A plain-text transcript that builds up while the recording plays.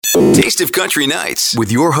Taste of Country Nights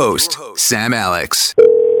with your host, Sam Alex.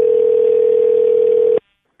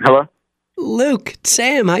 Hello? Luke,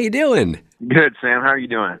 Sam, how you doing? Good, Sam. How are you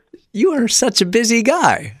doing? You are such a busy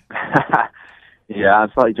guy. Yeah,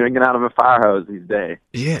 it's like drinking out of a fire hose these days.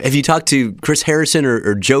 Yeah. Have you talked to Chris Harrison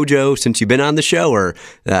or JoJo since you've been on the show, or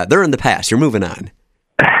they're in the past? You're moving on.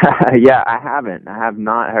 Yeah, I haven't. I have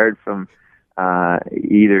not heard from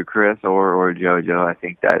either Chris or JoJo. I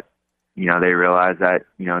think that, they realize that,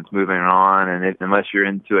 it's moving on, and unless you're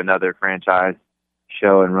into another franchise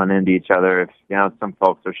show and run into each other, if, some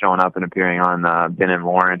folks are showing up and appearing on Ben and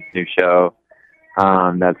Lauren's new show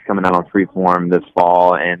that's coming out on Freeform this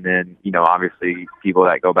fall, and then, obviously people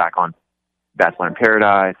that go back on Bachelor in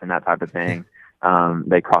Paradise and that type of thing.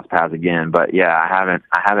 They cross paths again, but yeah, I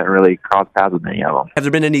haven't really crossed paths with any of them. Have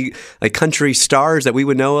there been any country stars that we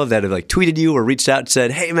would know of that have tweeted you or reached out and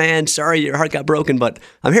said, "Hey man, sorry your heart got broken, but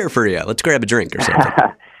I'm here for you. Let's grab a drink" or something?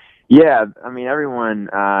 Yeah, I mean everyone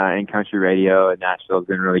in country radio in Nashville has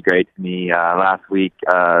been really great to me. Last week,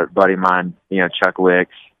 a buddy of mine, Chuck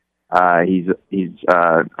Wicks, he's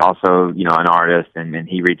also an artist, and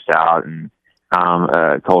he reached out, and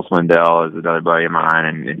Cole Swindell is another buddy of mine,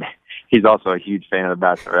 and he's also a huge fan of The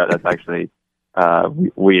Bachelorette. That's actually,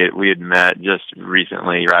 we had met just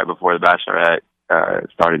recently, right before The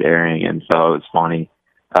Bachelorette started airing, and so it's funny,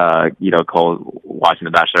 Cole watching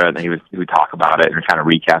The Bachelorette, and he would talk about it and kind of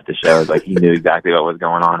recap the show. Like he knew exactly what was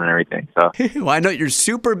going on and everything. So, well, I know you're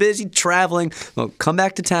super busy traveling. Well, come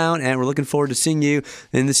back to town, and we're looking forward to seeing you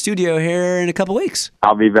in the studio here in a couple weeks.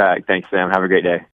 I'll be back. Thanks, Sam. Have a great day.